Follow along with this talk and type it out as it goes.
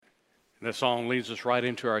This song leads us right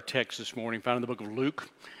into our text this morning, found in the book of Luke,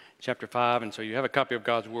 chapter 5. And so you have a copy of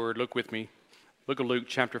God's Word. Look with me. Book of Luke,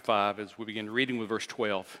 chapter 5, as we begin reading with verse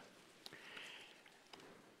 12.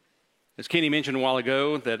 As Kenny mentioned a while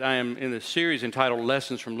ago, that I am in a series entitled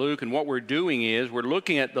Lessons from Luke. And what we're doing is we're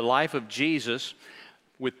looking at the life of Jesus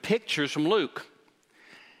with pictures from Luke.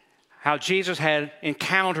 How Jesus had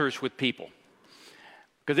encounters with people.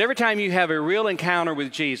 Because every time you have a real encounter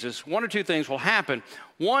with Jesus, one or two things will happen.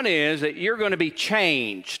 One is that you're going to be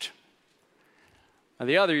changed. And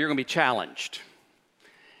the other, you're going to be challenged.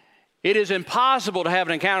 It is impossible to have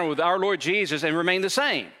an encounter with our Lord Jesus and remain the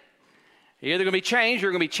same. You're either going to be changed or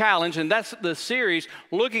you're going to be challenged. And that's the series,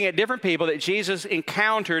 looking at different people that Jesus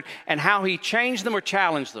encountered and how he changed them or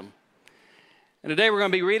challenged them. And today we're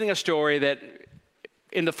going to be reading a story that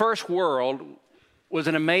in the first world was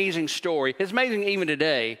an amazing story. It's amazing even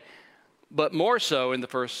today, but more so in the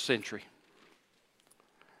first century.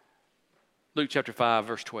 Luke chapter 5,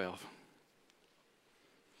 verse 12.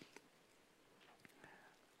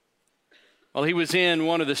 While he was in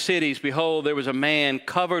one of the cities, behold, there was a man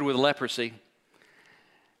covered with leprosy.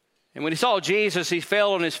 And when he saw Jesus, he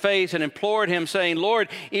fell on his face and implored him, saying, Lord,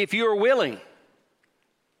 if you are willing,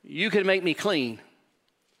 you can make me clean.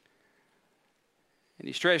 And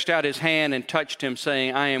he stretched out his hand and touched him,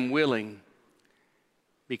 saying, I am willing,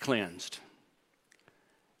 be cleansed.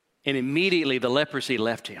 And immediately the leprosy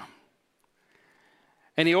left him.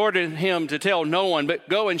 And he ordered him to tell no one, but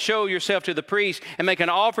go and show yourself to the priest and make an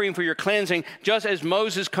offering for your cleansing, just as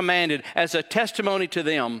Moses commanded, as a testimony to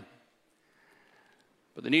them.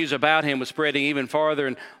 But the news about him was spreading even farther,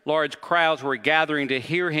 and large crowds were gathering to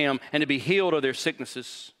hear him and to be healed of their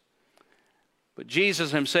sicknesses. But Jesus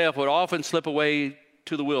himself would often slip away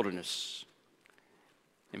to the wilderness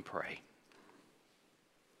and pray.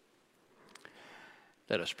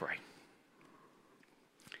 Let us pray.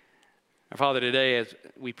 Our Father, today as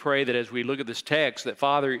we pray that as we look at this text, that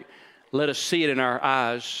Father, let us see it in our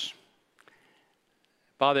eyes.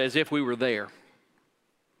 Father, as if we were there.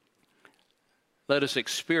 Let us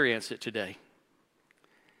experience it today.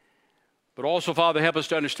 But also, Father, help us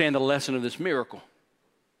to understand the lesson of this miracle.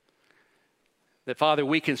 That, Father,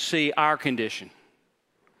 we can see our condition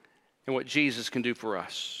and what Jesus can do for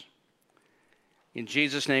us. In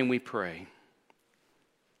Jesus' name we pray.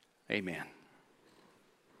 Amen.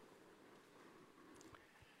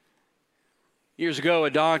 Years ago, a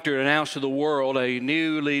doctor announced to the world a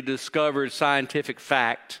newly discovered scientific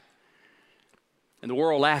fact, and the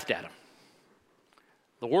world laughed at him.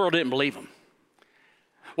 The world didn't believe him.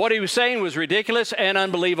 What he was saying was ridiculous and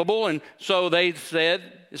unbelievable, and so they said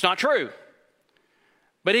it's not true.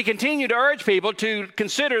 But he continued to urge people to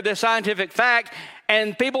consider this scientific fact,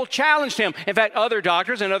 and people challenged him. In fact, other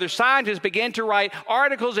doctors and other scientists began to write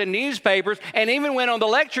articles in newspapers and even went on the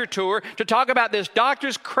lecture tour to talk about this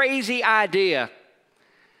doctor's crazy idea.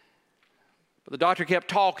 But the doctor kept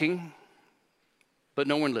talking, but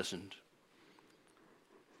no one listened.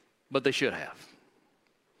 But they should have.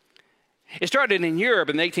 It started in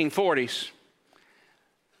Europe in the 1840s.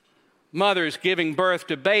 Mothers giving birth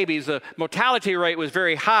to babies, the mortality rate was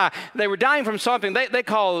very high. They were dying from something they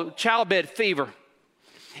call childbed fever.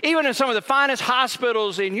 Even in some of the finest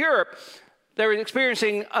hospitals in Europe, they were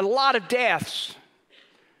experiencing a lot of deaths.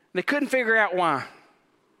 They couldn't figure out why.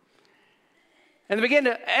 And they began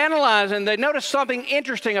to analyze, and they noticed something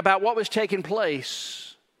interesting about what was taking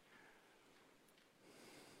place.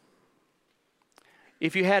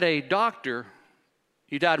 If you had a doctor,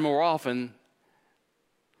 you died more often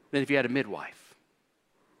than if you had a midwife.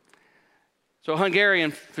 So a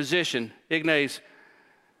Hungarian physician, Ignaz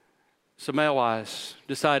Semmelweis,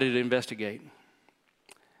 decided to investigate.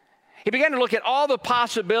 He began to look at all the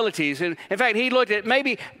possibilities. And in fact, he looked at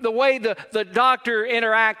maybe the way the doctor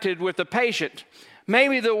interacted with the patient.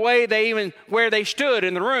 Maybe the way where they stood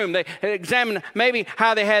in the room. They examined maybe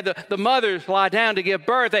how they had the mothers lie down to give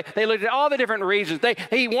birth. They looked at all the different reasons.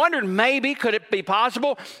 He wondered maybe could it be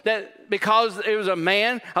possible that because it was a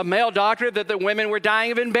male doctor, that the women were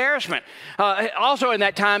dying of embarrassment. Also in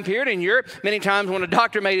that time period in Europe, many times when a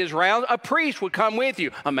doctor made his rounds, a priest would come with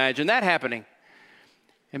you. Imagine that happening.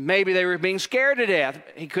 And maybe they were being scared to death.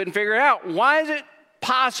 He couldn't figure it out. Why is it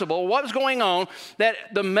possible, what was going on, that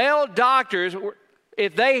the male doctors,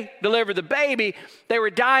 if they delivered the baby, they were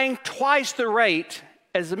dying twice the rate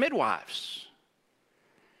as the midwives?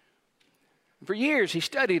 For years, he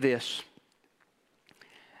studied this.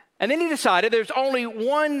 And then he decided there's only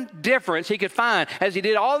one difference he could find. As he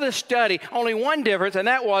did all this study, only one difference, and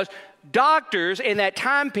that was doctors in that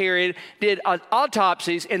time period did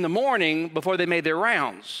autopsies in the morning before they made their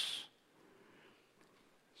rounds.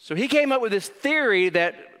 So he came up with this theory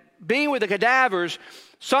that being with the cadavers,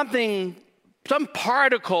 some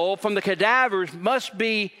particle from the cadavers must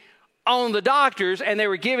be on the doctors, and they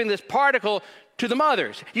were giving this particle to the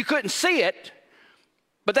mothers. You couldn't see it,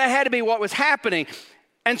 but that had to be what was happening.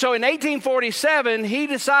 And so in 1847, he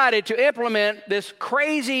decided to implement this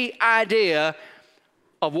crazy idea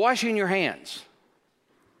of washing your hands.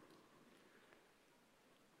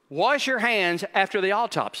 Wash your hands after the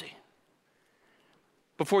autopsy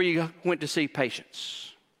before you went to see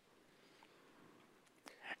patients.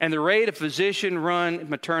 And the rate of physician-run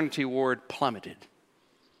maternity ward plummeted.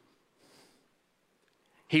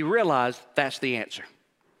 He realized that's the answer.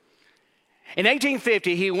 In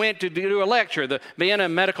 1850, he went to do a lecture at the Vienna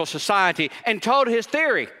Medical Society and told his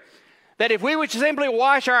theory that if we would simply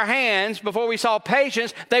wash our hands before we saw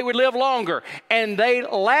patients, they would live longer. And they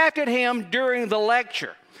laughed at him during the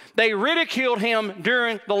lecture. They ridiculed him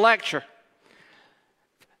during the lecture.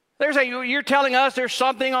 They're saying, you're telling us there's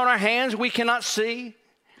something on our hands we cannot see?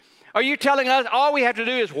 Are you telling us all we have to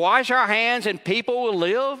do is wash our hands and people will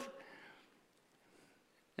live?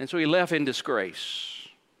 And so he left in disgrace.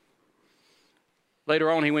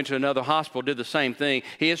 Later on, he went to another hospital, did the same thing.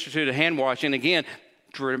 He instituted hand washing. Again,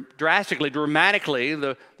 dramatically,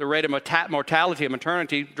 the rate of mortality of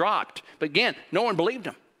maternity dropped. But again, no one believed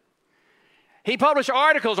him. He published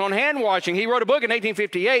articles on hand washing. He wrote a book in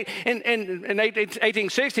 1858. In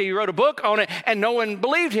 1860, he wrote a book on it, and no one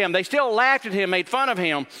believed him. They still laughed at him, made fun of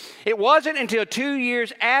him. It wasn't until 2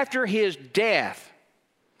 years after his death,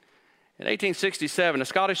 in 1867, a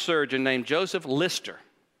Scottish surgeon named Joseph Lister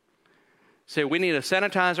said, we need to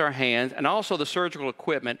sanitize our hands and also the surgical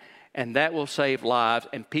equipment, and that will save lives.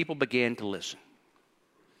 And people began to listen.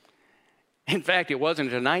 In fact, it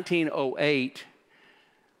wasn't until 1908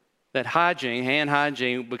 that hand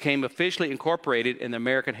hygiene, became officially incorporated in the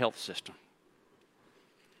American health system.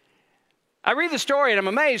 I read the story and I'm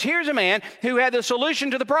amazed. Here's a man who had the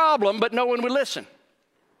solution to the problem, but no one would listen.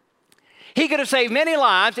 He could have saved many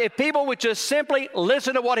lives if people would just simply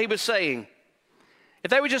listen to what he was saying. If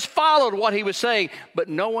they would just followed what he was saying, but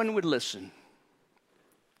no one would listen.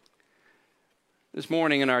 This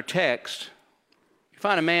morning in our text, you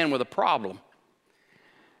find a man with a problem.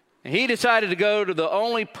 And he decided to go to the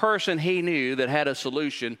only person he knew that had a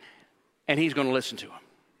solution, and he's going to listen to him.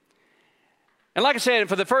 And like I said,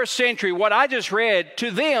 for the first century, what I just read to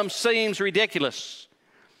them seems ridiculous.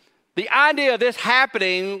 The idea of this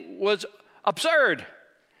happening was absurd.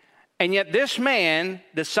 And yet this man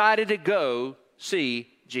decided to go see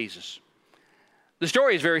Jesus. The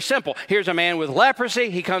story is very simple. Here's a man with leprosy.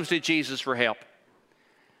 He comes to Jesus for help.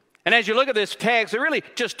 And as you look at this text, there are really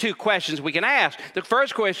just two questions we can ask. The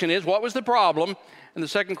first question is, what was the problem? And the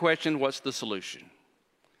second question, what's the solution?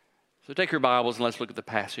 So take your Bibles and let's look at the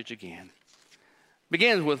passage again. It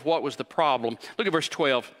begins with what was the problem. Look at verse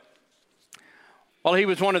 12. While he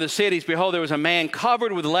was in one of the cities, behold, there was a man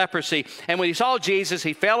covered with leprosy. And when he saw Jesus,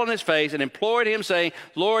 he fell on his face and implored him, saying,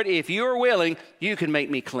 Lord, if you are willing, you can make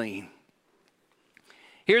me clean.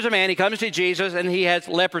 Here's a man, he comes to Jesus, and he has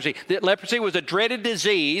leprosy. Leprosy was a dreaded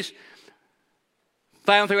disease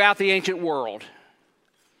found throughout the ancient world.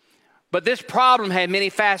 But this problem had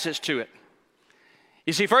many facets to it.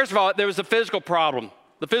 You see, first of all, there was the physical problem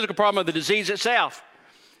of the disease itself.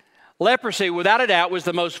 Leprosy, without a doubt, was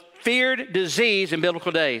the most feared disease in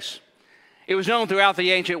biblical days. It was known throughout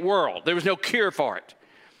the ancient world. There was no cure for it.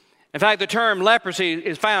 In fact, the term leprosy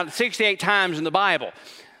is found 68 times in the Bible.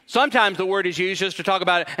 Sometimes the word is used just to talk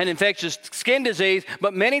about an infectious skin disease,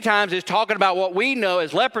 but many times it's talking about what we know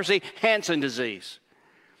as leprosy, Hansen disease.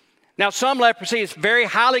 Now, some leprosy is very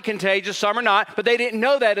highly contagious, some are not, but they didn't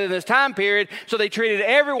know that in this time period, so they treated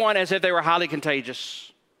everyone as if they were highly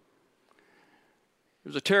contagious. It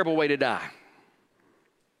was a terrible way to die.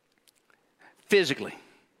 Physically,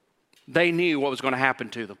 they knew what was going to happen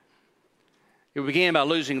to them. It began by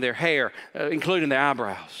losing their hair, including their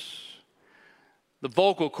eyebrows. The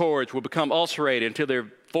vocal cords would become ulcerated until their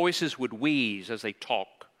voices would wheeze as they talk.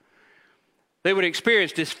 They would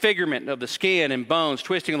experience disfigurement of the skin and bones,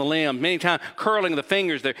 twisting of the limbs, many times curling of the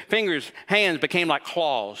fingers. Their hands became like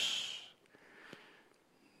claws.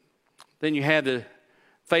 Then you had the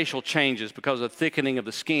facial changes because of thickening of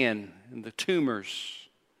the skin and the tumors.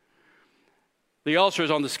 The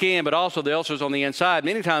ulcers on the skin, but also the ulcers on the inside,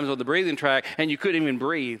 many times on the breathing tract, and you couldn't even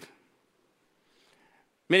breathe.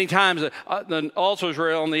 Many times the ulcers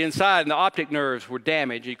were on the inside and the optic nerves were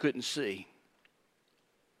damaged. You couldn't see.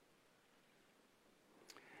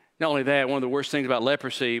 Not only that, one of the worst things about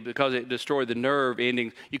leprosy, because it destroyed the nerve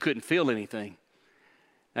endings, you couldn't feel anything.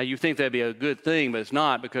 Now, you think that'd be a good thing, but it's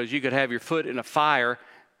not, because you could have your foot in a fire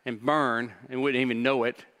and burn and wouldn't even know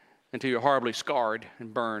it, until you're horribly scarred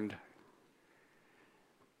and burned.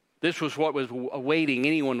 This was what was awaiting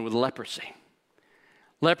anyone with leprosy.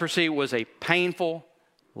 Leprosy was a painful,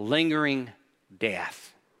 lingering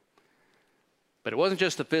death. But it wasn't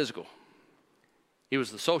just the physical. It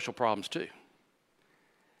was the social problems too.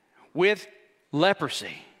 With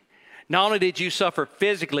leprosy, not only did you suffer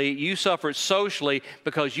physically, you suffered socially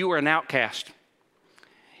because you were an outcast.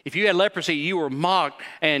 If you had leprosy, you were mocked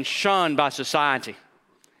and shunned by society.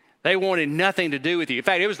 They wanted nothing to do with you. In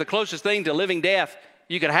fact, it was the closest thing to living death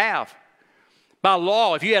you could have. By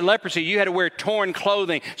law, if you had leprosy, you had to wear torn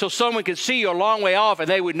clothing so someone could see you a long way off and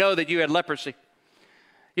they would know that you had leprosy.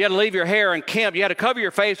 You had to leave your hair unkempt. You had to cover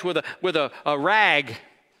your face with a rag.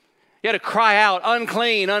 You had to cry out,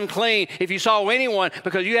 unclean, unclean, if you saw anyone,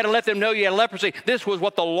 because you had to let them know you had leprosy. This was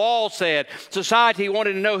what the law said. Society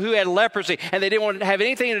wanted to know who had leprosy, and they didn't want to have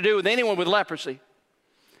anything to do with anyone with leprosy.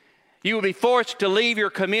 You would be forced to leave your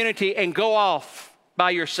community and go off by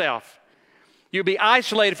yourself. You'd be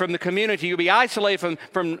isolated from the community. You'd be isolated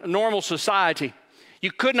from normal society.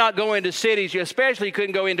 You could not go into cities. You especially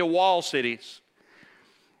couldn't go into walled cities.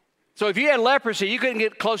 So if you had leprosy, you couldn't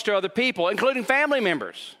get close to other people, including family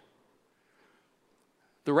members.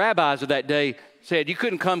 The rabbis of that day said you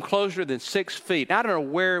couldn't come closer than 6 feet. Now, I don't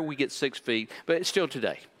know where we get 6 feet, but it's still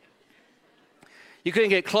today. You couldn't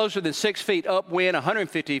get closer than 6 feet upwind,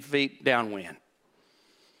 150 feet downwind.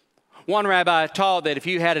 One rabbi taught that if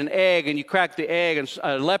you had an egg and you cracked the egg and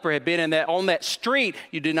a leper had been on that street,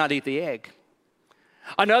 you did not eat the egg.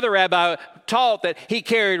 Another rabbi taught that he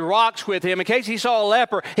carried rocks with him. In case he saw a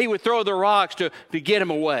leper, he would throw the rocks to get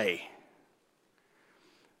him away.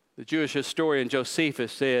 The Jewish historian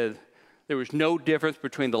Josephus said there was no difference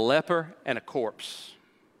between the leper and a corpse.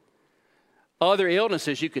 Other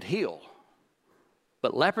illnesses you could heal,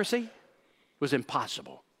 but leprosy was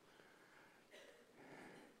impossible.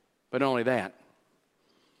 But not only that,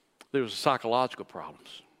 there was psychological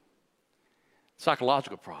problems.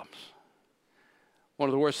 Psychological problems. One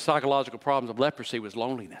of the worst psychological problems of leprosy was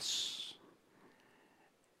loneliness.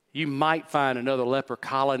 You might find another leper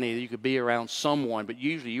colony that you could be around someone, but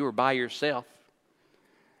usually you were by yourself.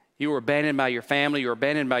 You were abandoned by your family. You were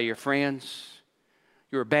abandoned by your friends.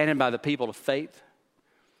 You were abandoned by the people of faith.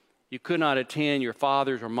 You could not attend your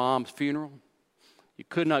father's or mom's funeral. You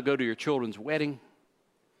could not go to your children's wedding.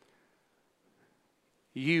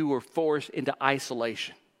 You were forced into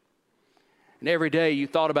isolation. And every day you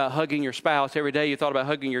thought about hugging your spouse. Every day you thought about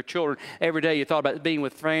hugging your children. Every day you thought about being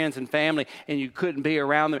with friends and family, and you couldn't be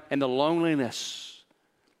around them. And the loneliness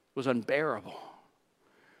was unbearable.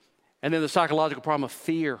 And then the psychological problem of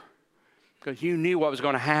fear, because you knew what was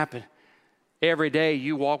going to happen. Every day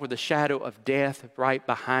you walked with the shadow of death right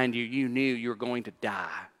behind you. You knew you were going to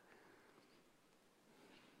die.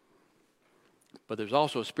 But there's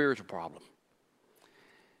also a spiritual problem.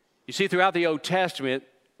 You see, throughout the Old Testament,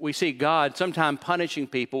 we see God sometimes punishing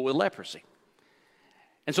people with leprosy.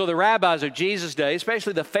 And so the rabbis of Jesus' day,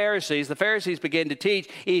 especially the Pharisees began to teach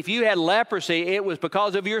if you had leprosy, it was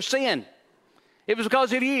because of your sin. It was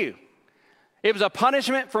because of you. It was a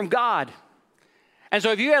punishment from God. And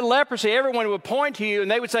so if you had leprosy, everyone would point to you and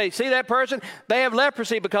they would say, see that person? They have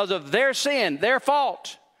leprosy because of their sin, their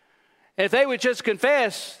fault. And if they would just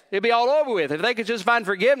confess, it'd be all over with. If they could just find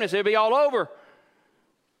forgiveness, it'd be all over.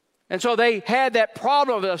 And so they had that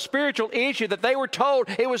problem of a spiritual issue that they were told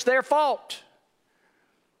it was their fault.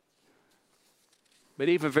 But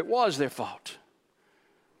even if it was their fault,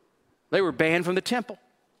 they were banned from the temple.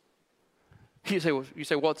 You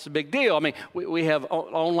say, what's the big deal? I mean, we have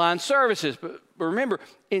online services. But remember,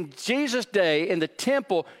 in Jesus' day, in the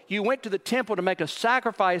temple, you went to the temple to make a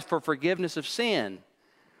sacrifice for forgiveness of sin.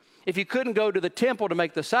 If you couldn't go to the temple to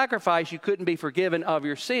make the sacrifice, you couldn't be forgiven of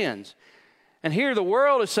your sins. And here the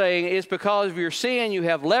world is saying it's because of your sin, you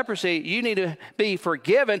have leprosy, you need to be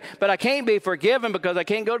forgiven, but I can't be forgiven because I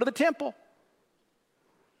can't go to the temple.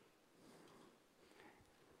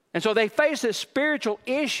 And so they face this spiritual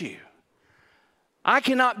issue. I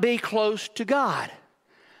cannot be close to God.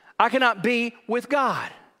 I cannot be with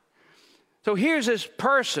God. So here's this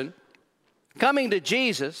person coming to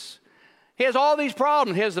Jesus. He has all these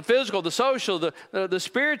problems. He has the physical, the social, the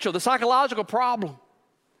spiritual, the psychological problem.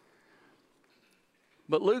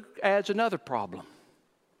 But Luke adds another problem.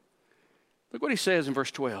 Look what he says in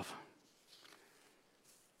verse 12.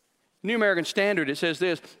 New American Standard, it says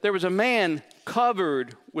this: there was a man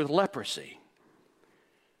covered with leprosy.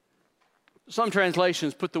 Some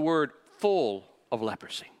translations put the word full of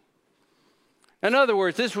leprosy. In other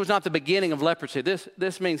words, this was not the beginning of leprosy.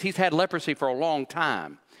 This means he's had leprosy for a long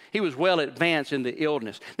time. He was well advanced in the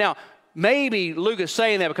illness. Now, maybe Luke is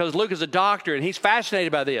saying that because Luke is a doctor and he's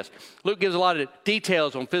fascinated by this. Luke gives a lot of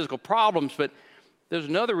details on physical problems, but there's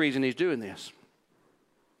another reason he's doing this.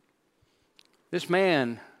 This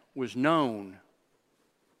man was known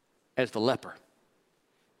as the leper.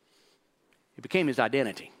 It became his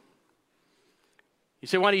identity. You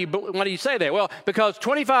say, why do you say that? Well, because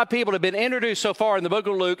 25 people have been introduced so far in the book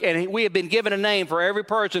of Luke, and we have been given a name for every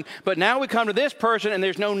person, but now we come to this person and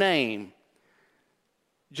there's no name,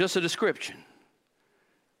 just a description.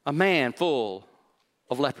 A man full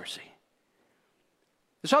of leprosy.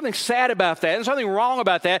 There's something sad about that. There's something wrong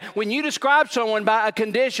about that when you describe someone by a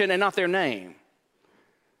condition and not their name.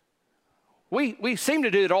 We seem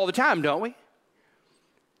to do it all the time, don't we?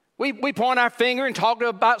 We point our finger and talk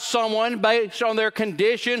about someone based on their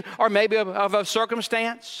condition or maybe of a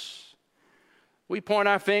circumstance. We point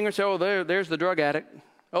our finger and say, oh, there's the drug addict.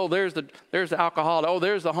 Oh, there's the alcoholic. Oh,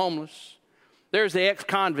 there's the homeless. There's the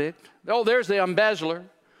ex-convict. Oh, there's the embezzler.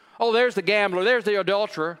 Oh, there's the gambler. There's the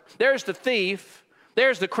adulterer. There's the thief.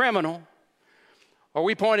 There's the criminal. Or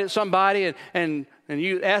we point at somebody and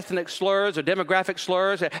use ethnic slurs or demographic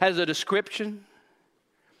slurs as a description.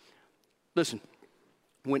 Listen.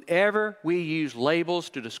 Whenever we use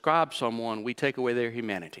labels to describe someone, we take away their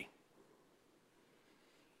humanity.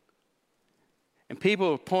 And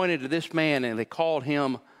people pointed to this man and they called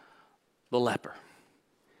him the leper.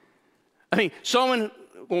 I mean, someone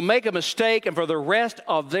will make a mistake and for the rest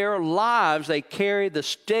of their lives they carry the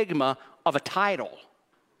stigma of a title.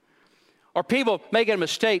 Or people making a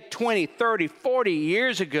mistake 20, 30, 40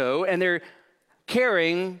 years ago and they're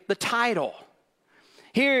carrying the title.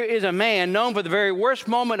 Here is a man known for the very worst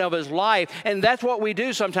moment of his life, and that's what we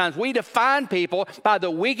do sometimes. We define people by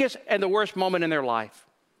the weakest and the worst moment in their life.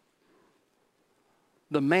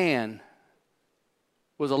 The man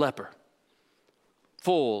was a leper,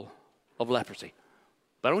 full of leprosy.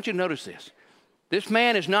 But I want you to notice this. This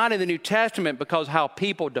man is not in the New Testament because how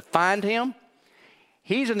people defined him.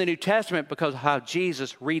 He's in the New Testament because of how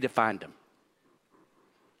Jesus redefined him.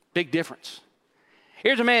 Big difference.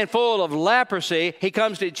 Here's a man full of leprosy. He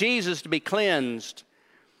comes to Jesus to be cleansed.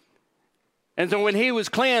 And so when he was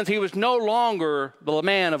cleansed, he was no longer the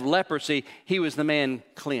man of leprosy. He was the man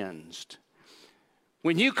cleansed.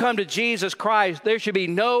 When you come to Jesus Christ, there should be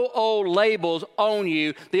no old labels on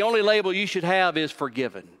you. The only label you should have is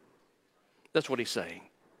forgiven. That's what he's saying.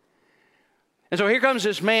 And so here comes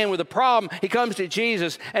this man with a problem. He comes to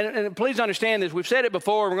Jesus. And please understand this. We've said it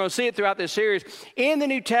before. We're going to see it throughout this series. In the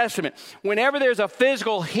New Testament, whenever there's a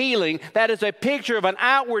physical healing, that is a picture of an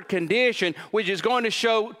outward condition which is going to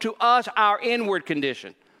show to us our inward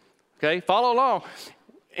condition. Okay? Follow along.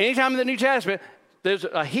 Anytime in the New Testament, there's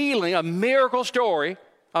a healing, a miracle story.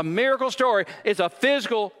 A miracle story is a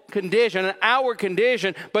physical condition, an outward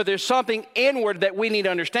condition, but there's something inward that we need to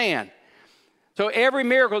understand. So every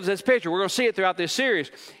miracle is this picture. We're going to see it throughout this series.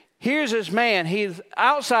 Here's this man. His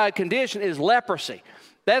outside condition is leprosy.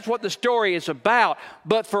 That's what the story is about.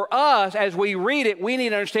 But for us, as we read it, we need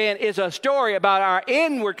to understand it's a story about our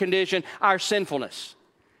inward condition, our sinfulness.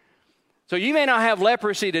 So you may not have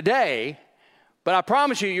leprosy today, but I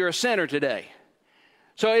promise you're a sinner today.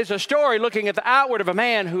 So it's a story looking at the outward of a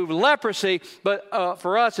man who has leprosy, but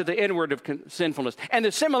for us at the inward of sinfulness. And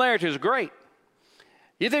the similarity is great.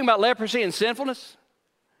 You think about leprosy and sinfulness?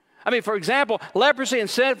 I mean, for example, leprosy and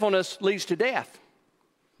sinfulness leads to death.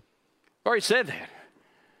 I've already said that.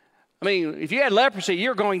 I mean, if you had leprosy,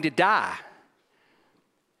 you're going to die.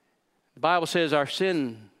 The Bible says our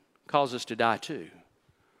sin causes us to die too.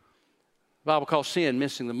 The Bible calls sin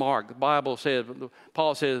missing the mark. The Bible says,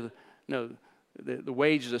 Paul says, no, the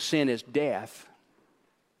wages of sin is death.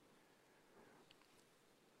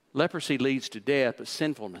 Leprosy leads to death, but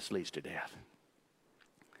sinfulness leads to death.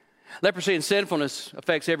 Leprosy and sinfulness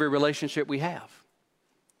affects every relationship we have.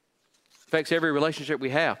 Affects every relationship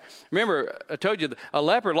we have. Remember, I told you, a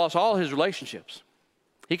leper lost all his relationships.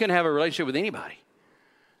 He couldn't have a relationship with anybody.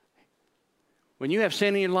 When you have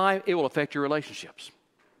sin in your life, it will affect your relationships.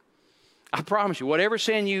 I promise you, whatever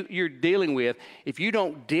sin you're dealing with, if you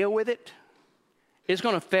don't deal with it, it's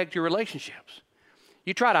going to affect your relationships.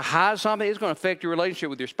 You try to hide something, it's going to affect your relationship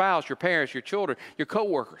with your spouse, your parents, your children, your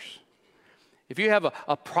coworkers. If you have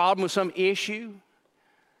a problem with some issue,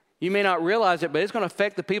 you may not realize it, but it's going to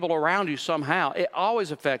affect the people around you somehow. It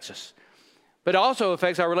always affects us. But it also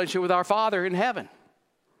affects our relationship with our Father in heaven.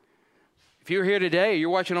 If you're here today, you're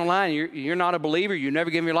watching online, you're not a believer, you've never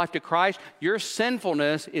given your life to Christ, your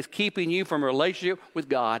sinfulness is keeping you from a relationship with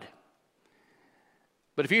God.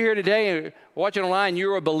 But if you're here today and watching online,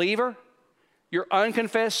 you're a believer, your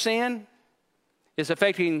unconfessed sin is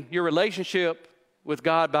affecting your relationship with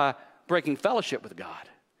God by breaking fellowship with God.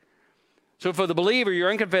 So for the believer, your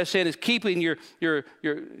unconfessed sin is keeping the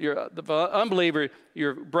unbeliever,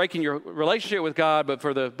 you're breaking your relationship with God, but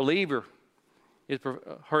for the believer, it's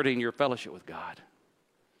hurting your fellowship with God.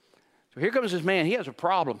 So here comes this man. He has a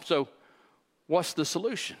problem. So what's the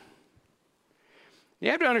solution? You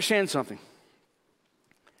have to understand something.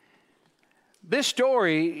 This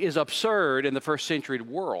story is absurd in the first century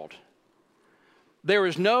world. There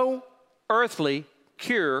is no earthly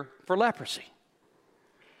cure for leprosy.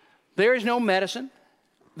 There is no medicine.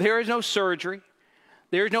 There is no surgery.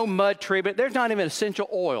 There is no mud treatment. There's not even essential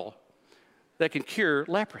oil that can cure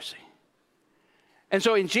leprosy. And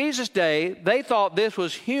so in Jesus' day, they thought this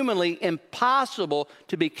was humanly impossible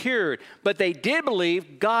to be cured, but they did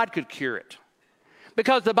believe God could cure it.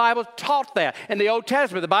 Because the Bible taught that. In the Old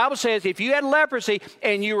Testament, the Bible says if you had leprosy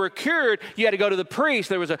and you were cured, you had to go to the priest.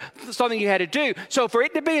 There was something you had to do. So for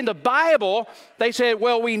it to be in the Bible, they said,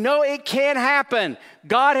 well, we know it can happen.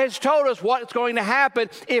 God has told us what's going to happen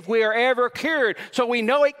if we are ever cured. So we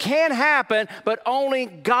know it can happen, but only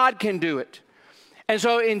God can do it. And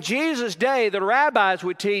so in Jesus' day, the rabbis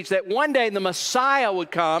would teach that one day the Messiah would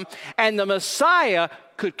come and the Messiah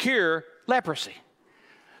could cure leprosy.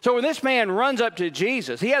 So when this man runs up to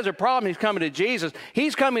Jesus, he has a problem. He's coming to Jesus.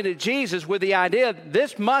 He's coming to Jesus with the idea that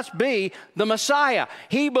this must be the Messiah.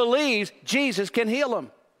 He believes Jesus can heal him.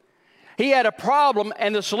 He had a problem,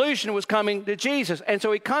 and the solution was coming to Jesus. And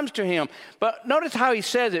so he comes to him. But notice how he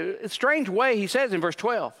says it. It's a strange way he says it in verse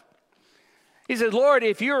 12. He says, Lord,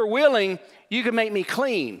 if you're willing, you can make me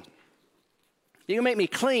clean. You can make me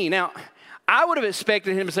clean. Now, I would have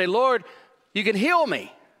expected him to say, Lord, you can heal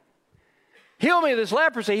me. Heal me of this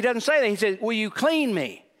leprosy. He doesn't say that. He says, will you clean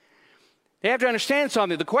me? You have to understand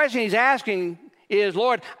something. The question he's asking is,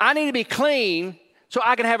 Lord, I need to be clean so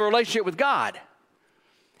I can have a relationship with God.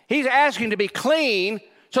 He's asking to be clean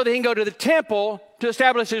so that he can go to the temple to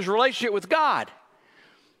establish his relationship with God.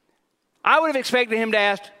 I would have expected him to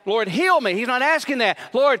ask, Lord, heal me. He's not asking that.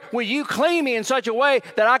 Lord, will you clean me in such a way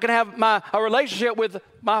that I can have a relationship with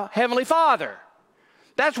my Heavenly Father?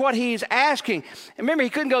 That's what he's asking. And remember, he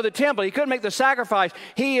couldn't go to the temple. He couldn't make the sacrifice.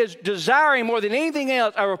 He is desiring more than anything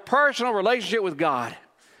else a personal relationship with God.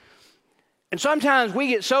 And sometimes we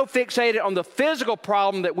get so fixated on the physical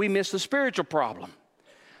problem that we miss the spiritual problem.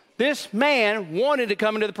 This man wanted to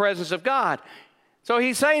come into the presence of God. So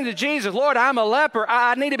he's saying to Jesus, Lord, I'm a leper.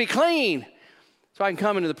 I need to be clean so I can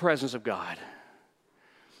come into the presence of God. I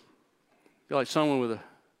feel like someone with a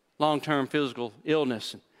long-term physical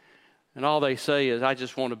illness, and all they say is, I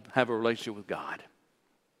just want to have a relationship with God.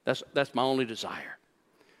 That's my only desire.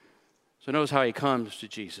 So notice how he comes to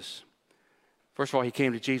Jesus. First of all, he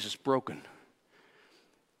came to Jesus broken.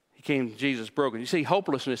 He came to Jesus broken. You see,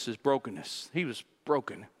 hopelessness is brokenness. He was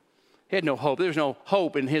broken. He had no hope. There was no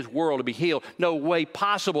hope in his world to be healed. No way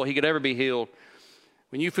possible he could ever be healed.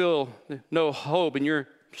 When you feel no hope in your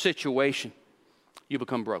situation, you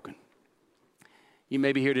become broken. You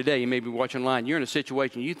may be here today. You may be watching online. You're in a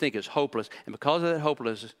situation you think is hopeless. And because of that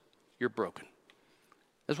hopelessness, you're broken.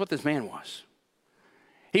 That's what this man was.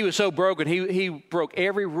 He was so broken, he broke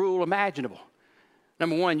every rule imaginable.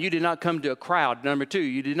 Number one, you did not come to a crowd. Number two,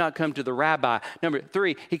 you did not come to the rabbi. Number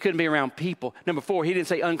three, he couldn't be around people. Number four, he didn't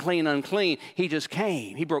say unclean, unclean. He just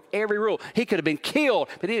came. He broke every rule. He could have been killed,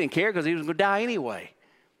 but he didn't care because he was going to die anyway.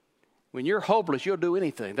 When you're hopeless, you'll do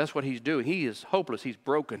anything. That's what he's doing. He is hopeless. He's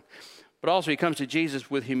broken. But also he comes to Jesus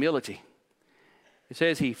with humility. It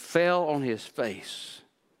says he fell on his face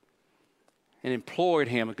and implored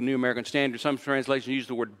him, a New American Standard. Some translations use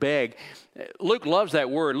the word beg. Luke loves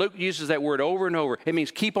that word. Luke uses that word over and over. It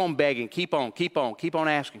means keep on begging, keep on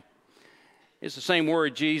asking. It's the same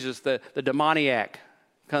word Jesus, the demoniac,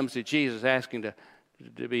 comes to Jesus asking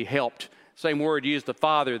to be helped. Same word used the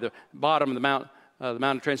Father, the bottom of the Mount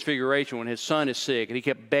of Transfiguration when his son is sick, and he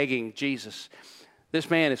kept begging Jesus. This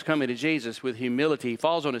man is coming to Jesus with humility. He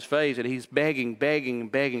falls on his face and he's begging.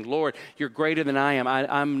 Lord, you're greater than I am.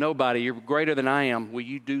 I'm nobody. You're greater than I am. Will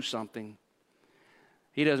you do something?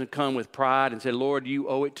 He doesn't come with pride and say, Lord, you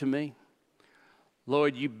owe it to me.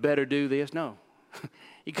 Lord, you better do this. No.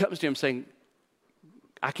 He comes to him saying,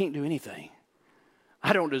 I can't do anything.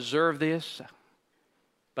 I don't deserve this,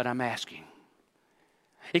 but I'm asking.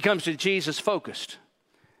 He comes to Jesus focused.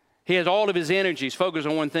 He has all of his energies focused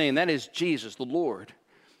on one thing, and that is Jesus, the Lord.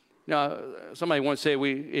 Now, somebody once said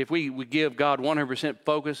if we would give God 100%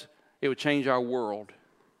 focus, it would change our world.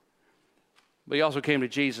 But he also came to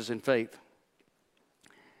Jesus in faith.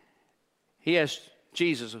 He asked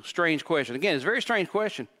Jesus a strange question. Again, it's a very strange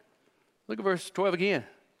question. Look at verse 12 again.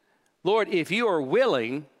 Lord, if you are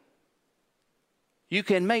willing, you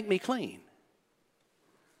can make me clean.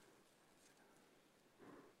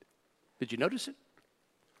 Did you notice it?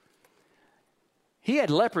 He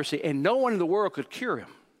had leprosy, and no one in the world could cure him.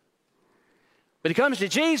 But he comes to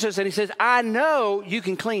Jesus, and he says, I know you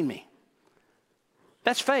can clean me.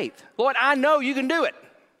 That's faith. Lord, I know you can do it.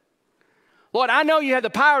 Lord, I know you have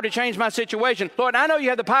the power to change my situation. Lord, I know you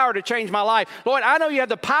have the power to change my life. Lord, I know you have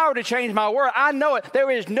the power to change my world. I know it.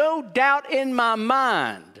 There is no doubt in my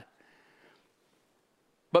mind.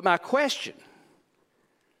 But my question,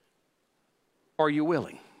 are you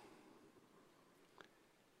willing?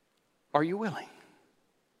 Are you willing?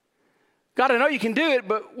 God, I know you can do it,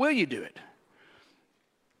 but will you do it?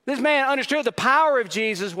 This man understood the power of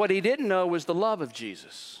Jesus. What he didn't know was the love of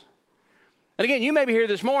Jesus. And again, you may be here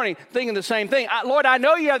this morning thinking the same thing. Lord, I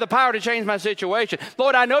know you have the power to change my situation.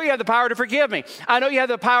 Lord, I know you have the power to forgive me. I know you have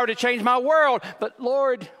the power to change my world. But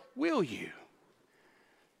Lord, will you?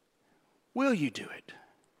 Will you do it?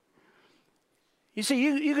 You see,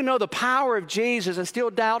 you can know the power of Jesus and still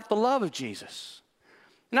doubt the love of Jesus.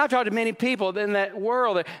 And I've talked to many people in that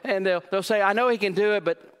world, and they'll say, I know he can do it,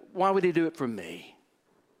 but why would he do it for me?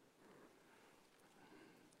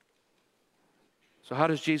 So how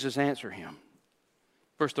does Jesus answer him?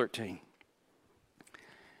 Verse 13.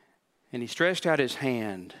 And he stretched out his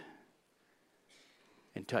hand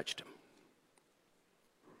and touched him.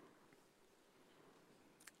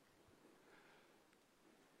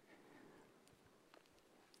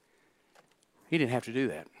 He didn't have to do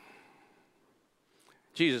that.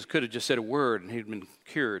 Jesus could have just said a word and he'd been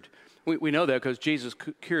cured. We know that because Jesus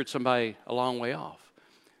cured somebody a long way off.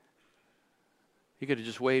 He could have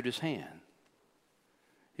just waved his hand.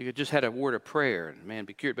 He could just had a word of prayer and the man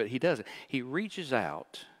be cured, but he doesn't. He reaches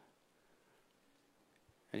out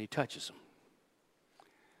and he touches him.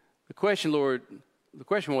 The question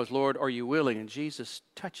was, Lord, are you willing? And Jesus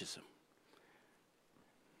touches him.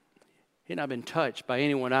 He had not been touched by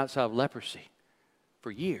anyone outside of leprosy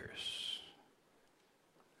for years.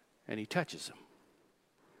 And he touches him.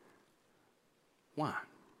 Why?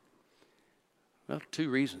 Well, two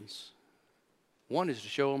reasons. One is to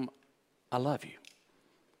show him, I love you.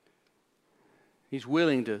 He's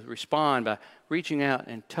willing to respond by reaching out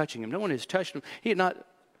and touching him. No one has touched him. He had not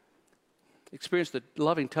experienced the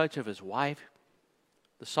loving touch of his wife,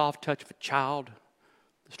 the soft touch of a child,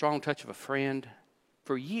 the strong touch of a friend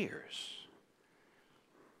for years.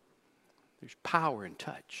 There's power in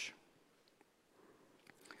touch.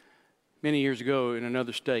 Many years ago in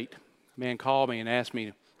another state, a man called me and asked me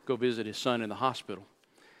to go visit his son in the hospital.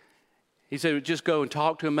 He said, just go and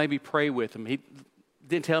talk to him, maybe pray with him. He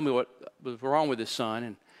didn't tell me what was wrong with his son,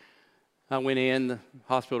 and I went in the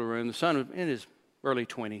hospital room. The son was in his early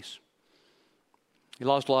 20s. He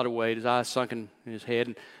lost a lot of weight. His eyes sunken in his head.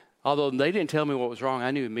 And although they didn't tell me what was wrong,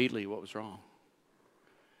 I knew immediately what was wrong.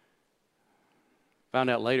 Found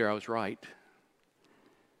out later I was right.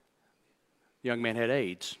 The young man had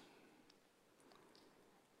AIDS.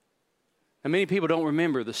 And many people don't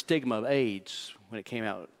remember the stigma of AIDS when it came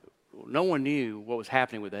out. No one knew what was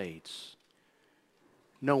happening with AIDS.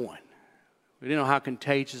 No one. We didn't know how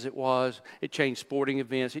contagious it was. It changed sporting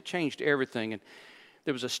events. It changed everything. And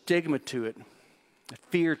there was a stigma to it, a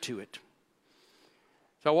fear to it.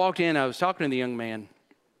 So I walked in. I was talking to the young man.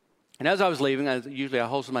 And as I was leaving, usually I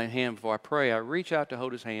hold somebody's hand before I pray. I reach out to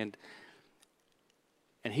hold his hand.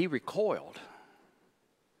 And he recoiled.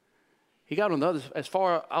 He got on the other, as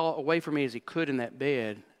far away from me as he could in that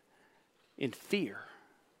bed in fear.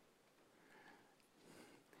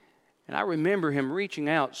 And I remember him reaching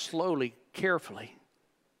out slowly, carefully,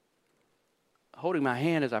 holding my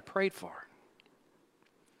hand as I prayed for him.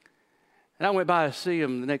 And I went by to see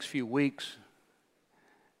him the next few weeks.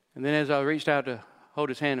 And then as I reached out to hold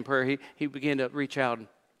his hand in prayer, he began to reach out and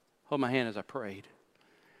hold my hand as I prayed.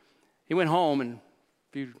 He went home, and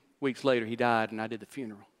a few weeks later he died, and I did the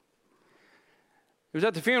funeral. It was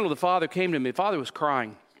at the funeral the father came to me. The father was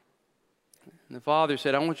crying. And the father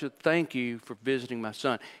said, I want you to thank you for visiting my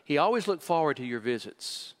son. He always looked forward to your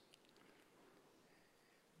visits.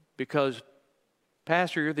 Because,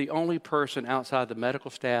 Pastor, you're the only person outside the medical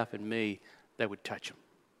staff and me that would touch him.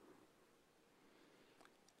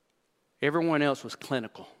 Everyone else was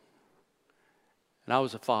clinical. And I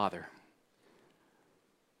was a father.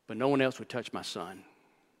 But no one else would touch my son.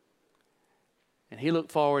 And he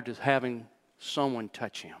looked forward to having someone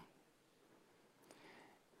touch him.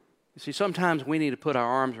 You see, sometimes we need to put our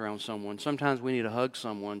arms around someone. Sometimes we need to hug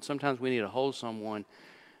someone. Sometimes we need to hold someone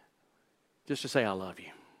just to say, I love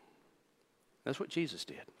you. That's what Jesus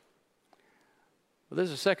did. Well,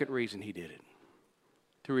 there's a second reason he did it.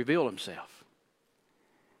 To reveal himself.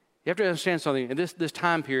 You have to understand something. In this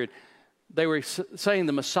time period, they were saying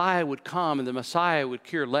the Messiah would come and the Messiah would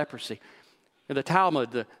cure leprosy. In the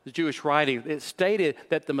Talmud, the Jewish writing, it stated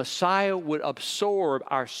that the Messiah would absorb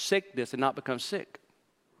our sickness and not become sick.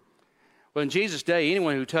 Well, in Jesus' day,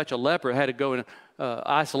 anyone who touched a leper had to go in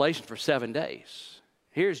isolation for 7 days.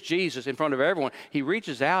 Here's Jesus in front of everyone. He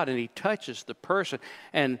reaches out and he touches the person,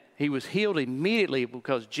 and he was healed immediately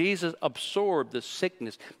because Jesus absorbed the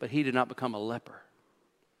sickness, but he did not become a leper.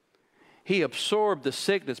 He absorbed the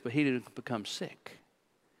sickness, but he didn't become sick.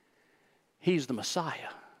 He's the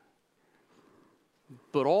Messiah.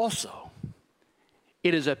 But also,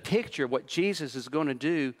 it is a picture of what Jesus is going to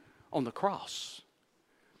do on the cross.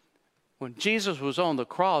 When Jesus was on the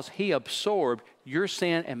cross, he absorbed your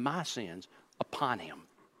sin and my sins upon him.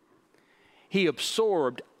 He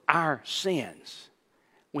absorbed our sins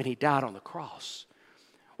when he died on the cross.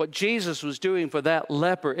 What Jesus was doing for that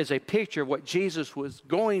leper is a picture of what Jesus was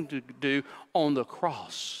going to do on the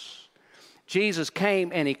cross. Jesus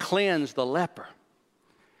came and he cleansed the leper.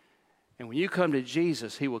 And when you come to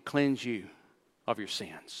Jesus, he will cleanse you of your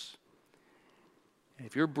sins. And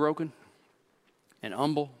if you're broken and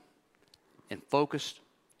humble and focused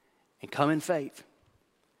and come in faith,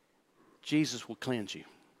 Jesus will cleanse you.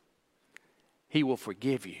 He will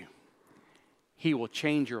forgive you. He will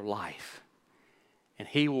change your life. And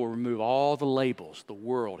he will remove all the labels the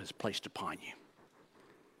world has placed upon you.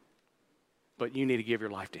 But you need to give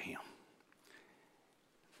your life to him.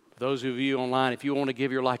 For those of you online, if you want to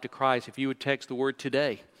give your life to Christ, if you would text the word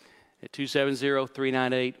today at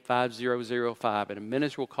 270-398-5005, and a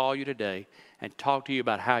minister will call you today and talk to you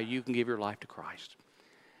about how you can give your life to Christ.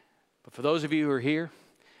 But for those of you who are here,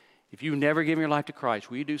 if you've never given your life to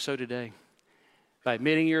Christ, will you do so today? By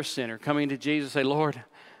admitting you're a sinner, coming to Jesus, say, Lord,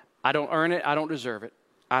 I don't earn it, I don't deserve it.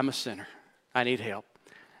 I'm a sinner. I need help.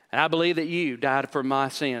 And I believe that you died for my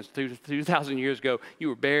sins 2,000 years ago. You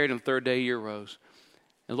were buried, and the third day you arose.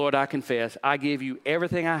 And Lord, I confess, I give you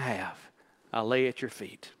everything I have. I lay at your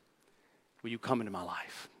feet. Will you come into my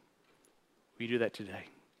life? Will you do that today?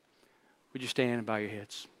 Would you stand and bow your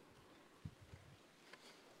heads?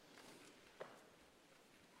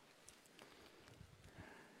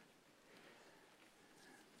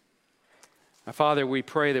 Our Father, we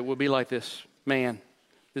pray that we'll be like this man,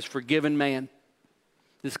 this forgiven man,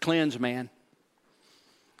 this cleansed man.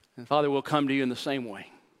 And Father, we'll come to you in the same way.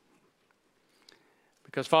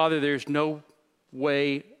 Because Father, there's no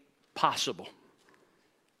way possible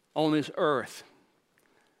on this earth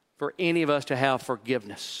for any of us to have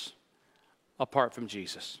forgiveness apart from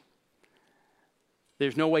Jesus.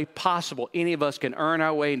 There's no way possible any of us can earn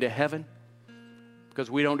our way into heaven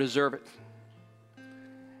because we don't deserve it.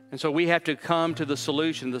 And so we have to come to the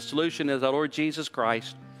solution. The solution is our Lord Jesus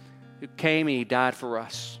Christ, who came and he died for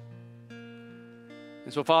us. And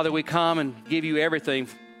so, Father, we come and give you everything.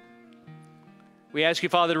 We ask you,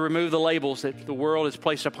 Father, to remove the labels that the world has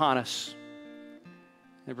placed upon us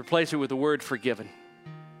and replace it with the word forgiven.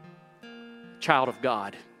 Child of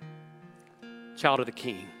God. Child of the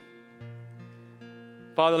King.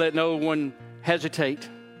 Father, let no one hesitate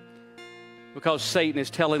because Satan is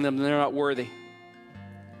telling them they're not worthy.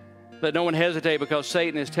 Let no one hesitate because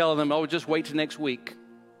Satan is telling them, oh, just wait till next week.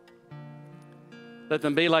 Let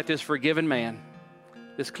them be like this forgiven man,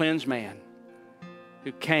 this cleansed man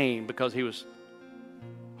who came because he was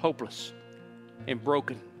hopeless and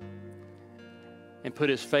broken and put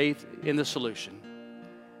his faith in the solution,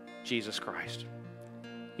 Jesus Christ.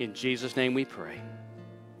 In Jesus' name we pray.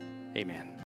 Amen.